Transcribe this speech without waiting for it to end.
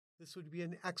This would be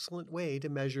an excellent way to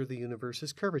measure the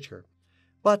universe's curvature.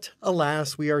 But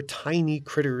alas, we are tiny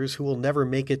critters who will never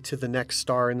make it to the next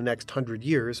star in the next 100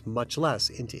 years, much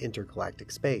less into intergalactic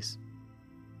space.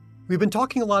 We've been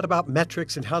talking a lot about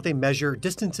metrics and how they measure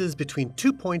distances between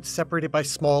 2 points separated by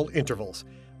small intervals.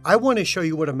 I want to show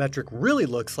you what a metric really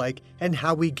looks like and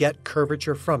how we get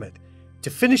curvature from it. To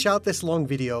finish out this long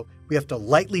video, we have to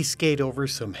lightly skate over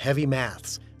some heavy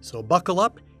maths. So buckle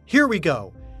up, here we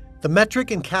go. The metric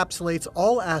encapsulates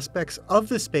all aspects of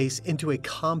the space into a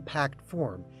compact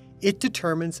form. It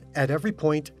determines at every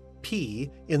point,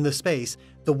 P, in the space,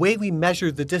 the way we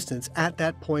measure the distance at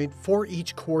that point for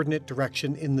each coordinate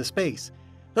direction in the space.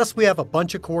 Thus, we have a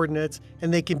bunch of coordinates,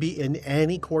 and they can be in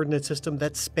any coordinate system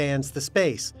that spans the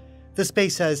space. The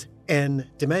space has n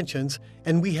dimensions,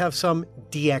 and we have some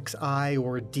dxi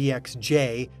or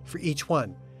dxj for each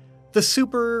one. The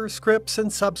superscripts and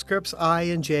subscripts I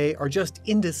and j are just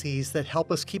indices that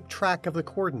help us keep track of the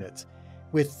coordinates.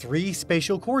 With 3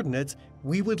 spatial coordinates,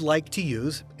 we would like to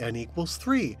use n equals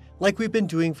 3, like we've been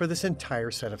doing for this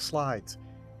entire set of slides.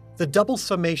 The double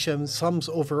summation sums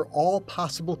over all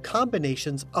possible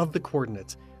combinations of the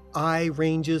coordinates. I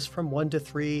ranges from 1 to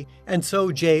 3, and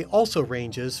so j also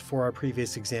ranges for our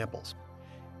previous examples.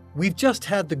 We've just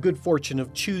had the good fortune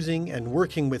of choosing and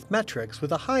working with metrics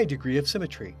with a high degree of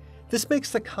symmetry. This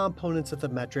makes the components of the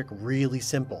metric really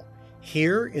simple.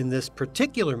 Here, in this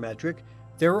particular metric,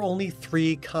 there are only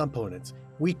 3 components.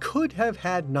 We could have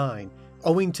had 9,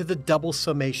 owing to the double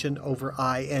summation over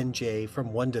I and j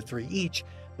from 1 to 3 each,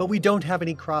 but we don't have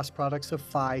any cross products of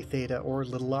phi, theta, or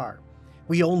little r.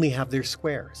 We only have their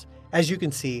squares. As you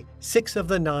can see, 6 of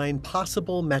the 9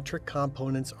 possible metric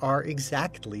components are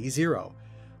exactly 0.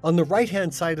 On the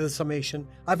right-hand side of the summation,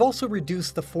 I've also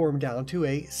reduced the form down to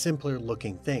a simpler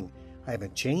looking thing. I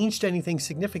haven't changed anything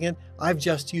significant, I've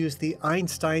just used the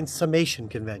Einstein Summation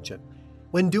Convention.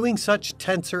 When doing such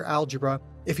tensor algebra,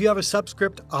 if you have a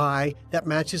subscript I that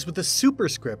matches with a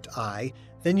superscript I,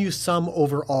 then you sum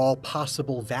over all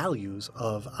possible values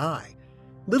of I.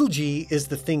 Little g is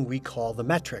the thing we call the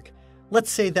metric.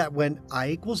 Let's say that when I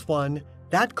equals 1,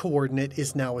 that coordinate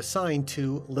is now assigned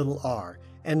to little r,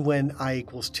 and when I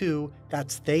equals 2,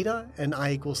 that's theta, and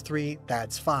I equals 3,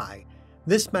 that's phi.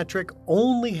 This metric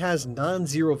only has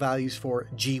non-zero values for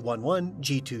G11,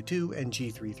 G22, and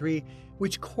G33,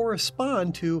 which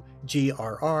correspond to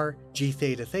GRR, G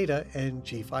theta theta, and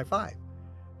G phi phi.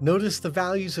 Notice the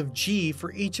values of G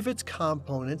for each of its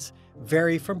components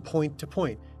vary from point to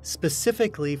point,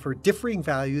 specifically for differing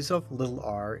values of little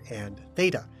r and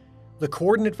theta. The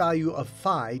coordinate value of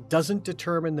phi doesn't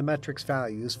determine the metric's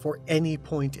values for any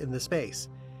point in the space.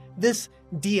 This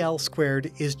dl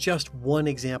squared is just one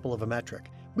example of a metric.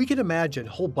 We can imagine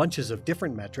whole bunches of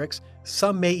different metrics.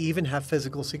 Some may even have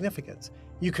physical significance.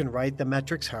 You can write the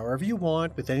metrics however you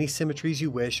want, with any symmetries you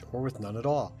wish, or with none at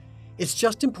all. It's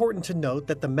just important to note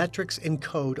that the metrics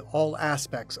encode all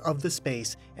aspects of the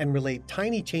space and relate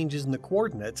tiny changes in the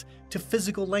coordinates to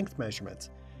physical length measurements.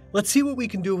 Let's see what we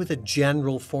can do with a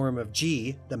general form of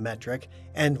g, the metric,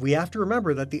 and we have to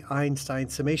remember that the Einstein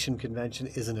Summation Convention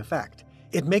is in effect.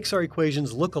 It makes our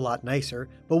equations look a lot nicer,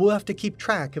 but we'll have to keep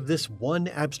track of this one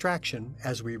abstraction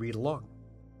as we read along.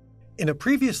 In a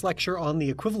previous lecture on the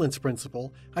equivalence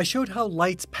principle, I showed how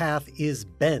light's path is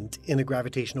bent in a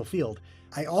gravitational field.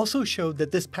 I also showed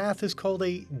that this path is called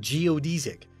a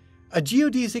geodesic. A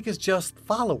geodesic is just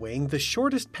following the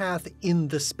shortest path in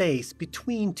the space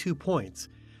between 2 points.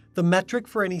 The metric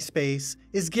for any space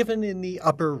is given in the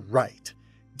upper right.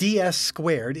 ds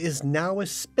squared is now a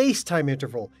spacetime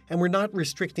interval, and we're not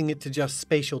restricting it to just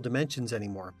spatial dimensions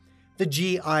anymore. The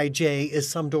gij is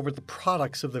summed over the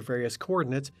products of the various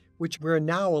coordinates, which we're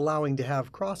now allowing to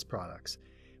have cross products.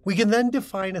 We can then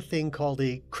define a thing called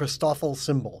a Christoffel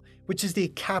symbol, which is the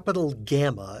capital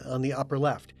gamma on the upper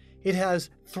left. It has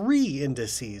 3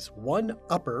 indices, 1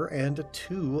 upper and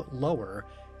 2 lower.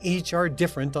 Each are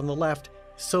different on the left,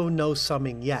 so no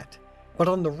summing yet. But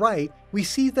on the right, we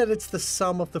see that it's the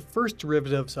sum of the first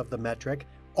derivatives of the metric,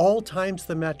 all times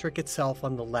the metric itself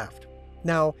on the left.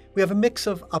 Now, we have a mix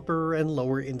of upper and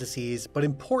lower indices, but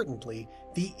importantly,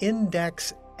 the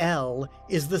index L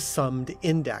is the summed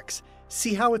index.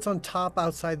 See how it's on top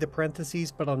outside the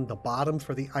parentheses, but on the bottom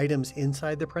for the items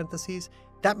inside the parentheses?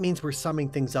 That means we're summing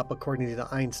things up according to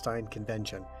the Einstein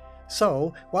convention.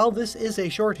 So, while this is a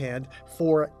shorthand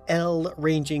for L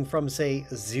ranging from, say,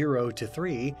 0 to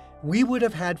 3, we would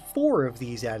have had 4 of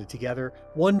these added together,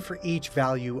 1 for each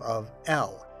value of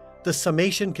L. The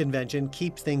summation convention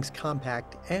keeps things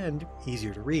compact and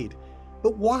easier to read.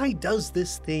 But why does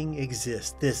this thing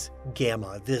exist, this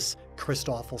gamma, this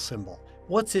Christoffel symbol?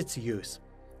 What's its use?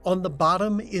 On the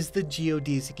bottom is the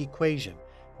geodesic equation.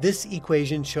 This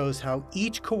equation shows how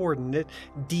each coordinate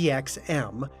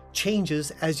dxm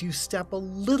changes as you step a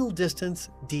little distance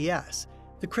ds.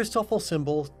 The Christoffel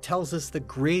symbol tells us the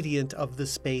gradient of the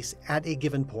space at a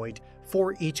given point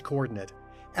for each coordinate.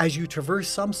 As you traverse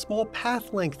some small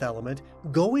path length element,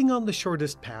 going on the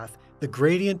shortest path, the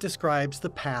gradient describes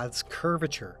the path's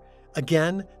curvature.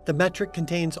 Again, the metric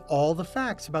contains all the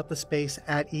facts about the space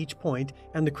at each point,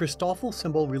 and the Christoffel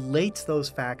symbol relates those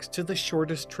facts to the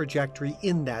shortest trajectory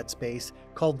in that space,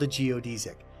 called the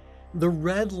geodesic. The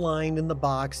red line in the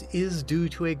box is due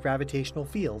to a gravitational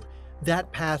field. That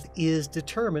path is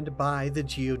determined by the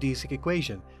geodesic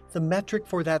equation. The metric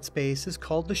for that space is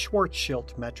called the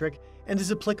Schwarzschild metric and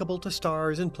is applicable to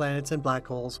stars and planets and black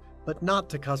holes, but not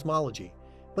to cosmology.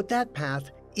 But that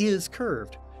path is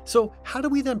curved. So how do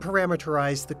we then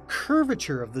parameterize the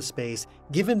curvature of the space,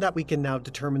 given that we can now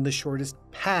determine the shortest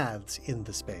paths in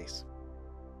the space?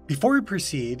 Before we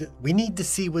proceed, we need to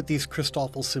see what these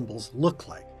Christoffel symbols look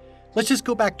like. Let's just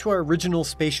go back to our original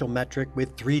spatial metric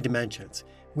with 3 dimensions.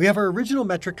 We have our original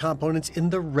metric components in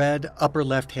the red upper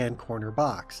left-hand corner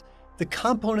box. The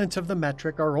components of the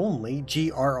metric are only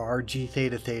GRR, G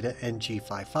theta theta, and G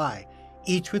phi phi,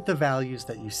 each with the values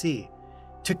that you see.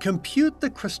 To compute the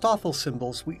Christoffel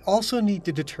symbols, we also need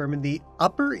to determine the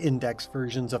upper index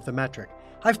versions of the metric.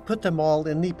 I've put them all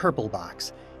in the purple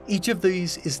box. Each of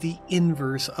these is the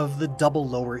inverse of the double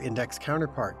lower index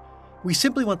counterpart. We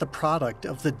simply want the product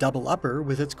of the double upper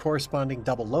with its corresponding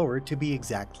double lower to be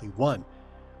exactly 1.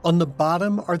 On the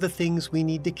bottom are the things we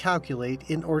need to calculate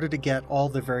in order to get all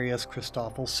the various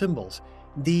Christoffel symbols.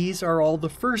 These are all the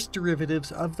first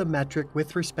derivatives of the metric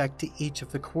with respect to each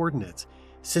of the coordinates.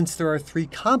 Since there are 3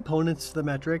 components to the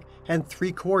metric and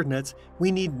 3 coordinates,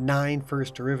 we need 9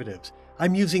 first derivatives.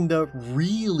 I'm using the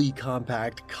really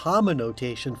compact comma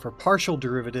notation for partial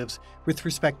derivatives with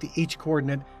respect to each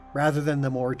coordinate rather than the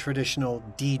more traditional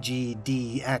dg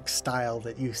dx style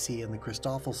that you see in the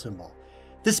Christoffel symbol.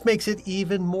 This makes it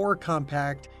even more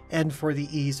compact and for the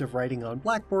ease of writing on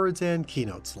blackboards and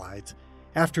keynote slides.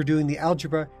 After doing the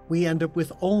algebra, we end up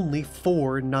with only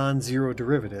 4 non-zero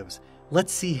derivatives.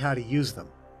 Let's see how to use them.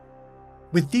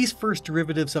 With these first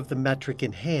derivatives of the metric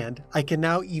in hand, I can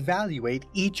now evaluate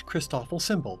each Christoffel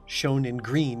symbol, shown in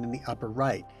green in the upper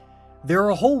right. There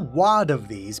are a whole wad of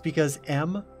these because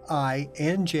m, I,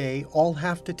 and j all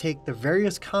have to take the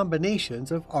various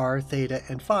combinations of r, theta,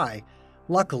 and phi.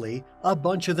 Luckily, a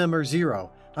bunch of them are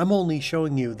 0. I'm only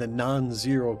showing you the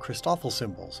non-zero Christoffel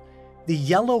symbols. The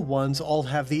yellow ones all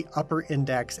have the upper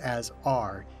index as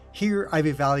r. Here I've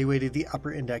evaluated the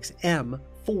upper index m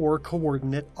for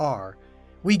coordinate r.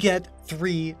 We get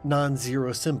 3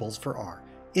 non-zero symbols for r.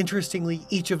 Interestingly,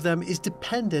 each of them is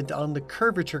dependent on the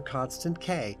curvature constant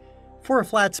k. For a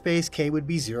flat space, k would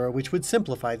be 0, which would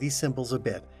simplify these symbols a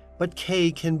bit, but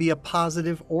k can be a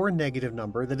positive or negative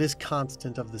number that is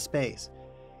constant of the space.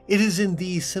 It is in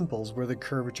these symbols where the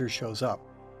curvature shows up.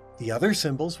 The other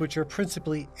symbols, which are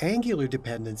principally angular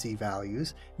dependency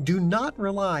values, do not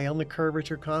rely on the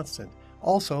curvature constant.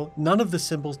 Also, none of the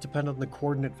symbols depend on the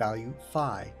coordinate value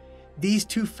phi. These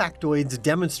 2 factoids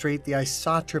demonstrate the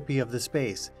isotropy of the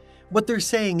space. What they're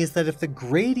saying is that if the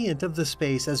gradient of the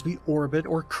space as we orbit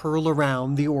or curl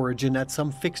around the origin at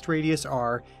some fixed radius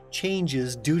r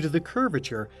changes due to the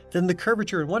curvature, then the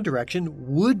curvature in one direction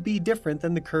would be different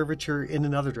than the curvature in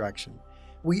another direction.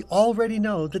 We already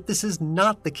know that this is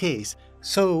not the case,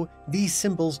 so these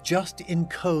symbols just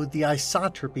encode the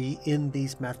isotropy in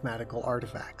these mathematical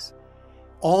artifacts.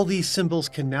 All these symbols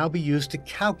can now be used to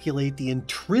calculate the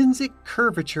intrinsic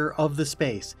curvature of the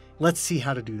space. Let's see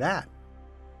how to do that.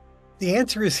 The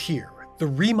answer is here, the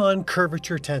Remon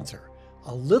curvature tensor.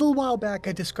 A little while back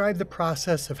I described the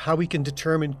process of how we can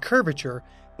determine curvature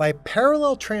by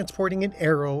parallel transporting an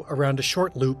arrow around a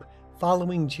short loop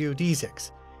following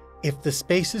geodesics. If the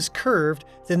space is curved,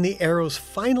 then the arrow's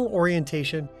final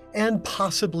orientation and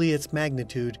possibly its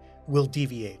magnitude will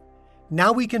deviate.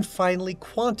 Now we can finally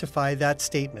quantify that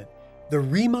statement. The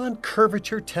Remon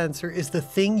curvature tensor is the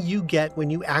thing you get when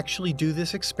you actually do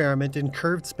this experiment in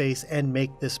curved space and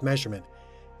make this measurement.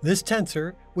 This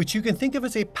tensor, which you can think of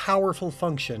as a powerful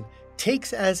function,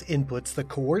 takes as inputs the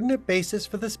coordinate basis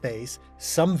for the space,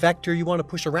 some vector you want to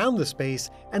push around the space,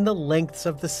 and the lengths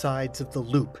of the sides of the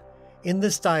loop. In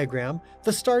this diagram,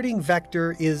 the starting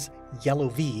vector is yellow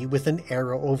v with an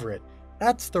arrow over it.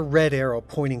 That's the red arrow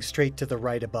pointing straight to the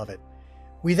right above it.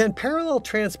 We then parallel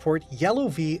transport yellow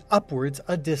v upwards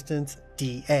a distance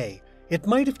dA. It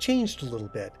might have changed a little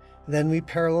bit. Then we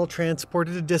parallel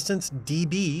transported a distance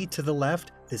dB to the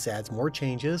left. This adds more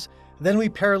changes. Then we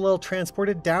parallel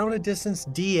transported down a distance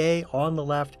dA on the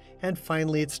left. And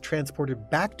finally, it's transported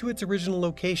back to its original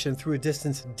location through a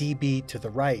distance dB to the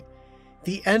right.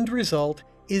 The end result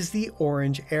is the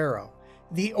orange arrow.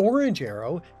 The orange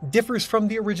arrow differs from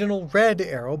the original red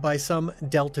arrow by some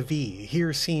delta V,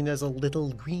 here seen as a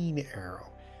little green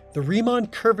arrow. The Riemann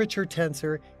curvature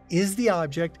tensor is the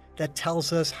object that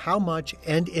tells us how much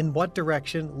and in what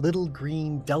direction little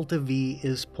green delta V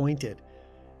is pointed.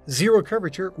 Zero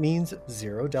curvature means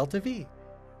zero delta V.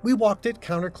 We walked it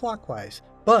counterclockwise,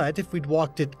 but if we'd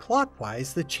walked it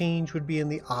clockwise, the change would be in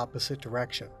the opposite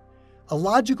direction. A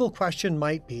logical question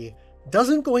might be,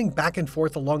 doesn't going back and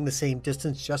forth along the same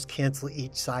distance just cancel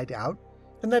each side out?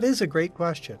 And that is a great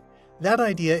question. That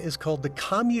idea is called the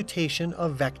commutation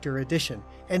of vector addition,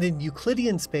 and in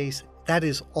Euclidean space, that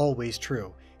is always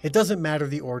true. It doesn't matter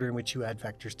the order in which you add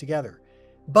vectors together.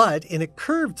 But in a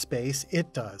curved space,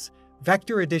 it does.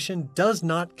 Vector addition does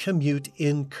not commute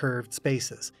in curved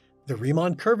spaces. The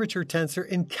Riemann curvature tensor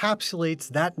encapsulates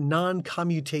that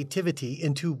non-commutativity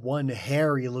into one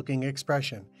hairy-looking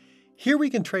expression. Here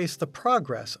we can trace the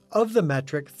progress of the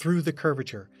metric through the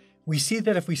curvature. We see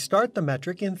that if we start the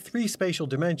metric in 3 spatial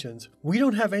dimensions, we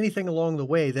don't have anything along the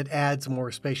way that adds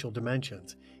more spatial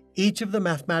dimensions. Each of the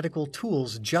mathematical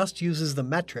tools just uses the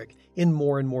metric in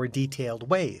more and more detailed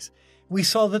ways. We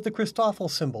saw that the Christoffel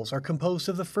symbols are composed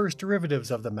of the first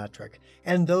derivatives of the metric,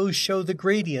 and those show the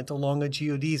gradient along a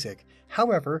geodesic.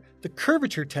 However, the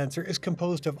curvature tensor is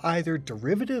composed of either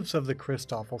derivatives of the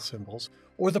Christoffel symbols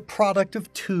or the product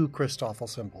of 2 Christoffel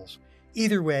symbols.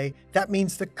 Either way, that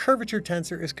means the curvature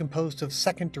tensor is composed of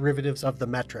second derivatives of the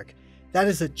metric. That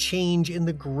is a change in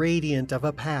the gradient of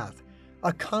a path.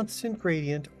 A constant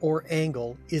gradient or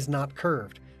angle is not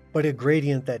curved, but a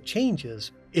gradient that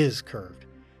changes is curved.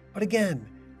 But again,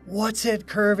 what's it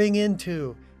curving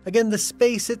into? Again, the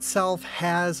space itself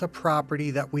has a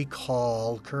property that we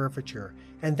call curvature,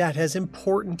 and that has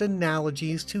important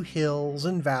analogies to hills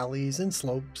and valleys and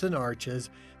slopes and arches,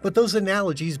 but those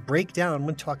analogies break down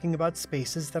when talking about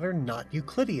spaces that are not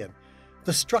Euclidean.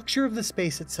 The structure of the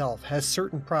space itself has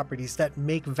certain properties that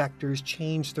make vectors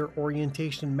change their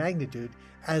orientation and magnitude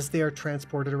as they are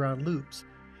transported around loops.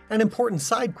 An important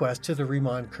side quest to the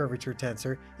Riemann curvature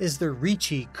tensor is the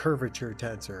Ricci curvature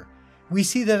tensor. We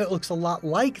see that it looks a lot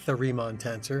like the Riemann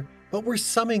tensor, but we're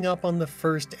summing up on the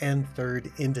first and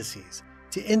third indices.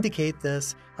 To indicate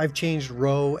this, I've changed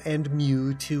rho and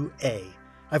mu to A.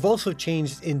 I've also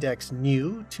changed index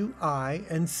nu to I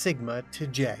and sigma to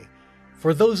J.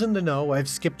 For those in the know, I've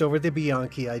skipped over the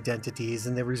Bianchi identities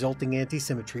and the resulting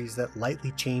antisymmetries that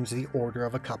lightly change the order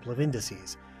of a couple of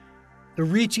indices. The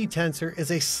Ricci tensor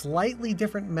is a slightly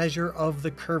different measure of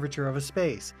the curvature of a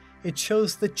space. It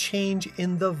shows the change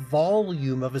in the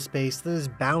volume of a space that is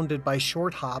bounded by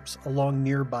short hops along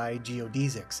nearby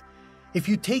geodesics. If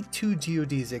you take 2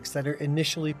 geodesics that are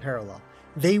initially parallel,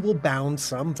 they will bound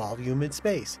some volume in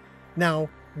space. Now,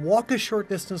 walk a short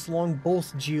distance along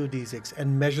both geodesics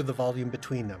and measure the volume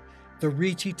between them. The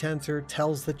Ricci tensor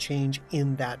tells the change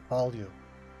in that volume.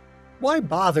 Why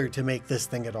bother to make this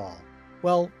thing at all?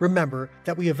 Well, remember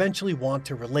that we eventually want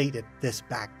to relate this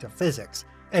back to physics,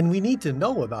 and we need to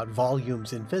know about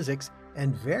volumes in physics,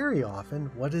 and very often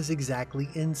what is exactly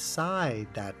inside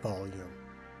that volume.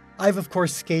 I've of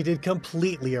course skated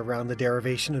completely around the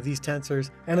derivation of these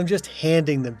tensors, and I'm just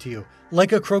handing them to you,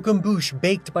 like a croquembouche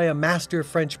baked by a master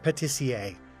French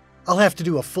pâtissier. I'll have to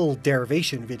do a full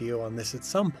derivation video on this at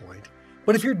some point.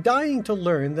 But if you're dying to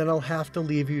learn, then I'll have to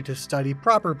leave you to study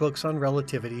proper books on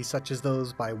relativity, such as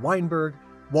those by Weinberg,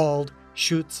 Wald,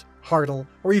 Schutz, Hartle,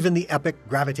 or even the epic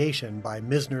Gravitation by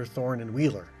Misner, Thorne, and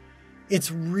Wheeler. It's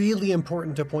really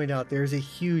important to point out there's a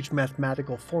huge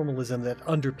mathematical formalism that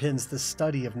underpins the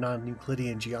study of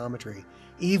non-Euclidean geometry.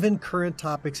 Even current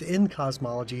topics in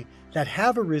cosmology that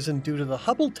have arisen due to the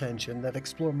Hubble tension that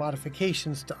explore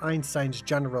modifications to Einstein's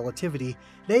general relativity,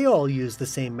 they all use the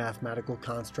same mathematical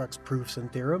constructs, proofs,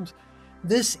 and theorems.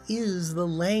 This is the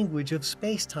language of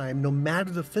spacetime, no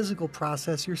matter the physical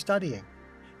process you're studying.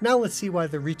 Now let's see why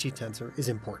the Ricci tensor is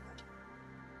important.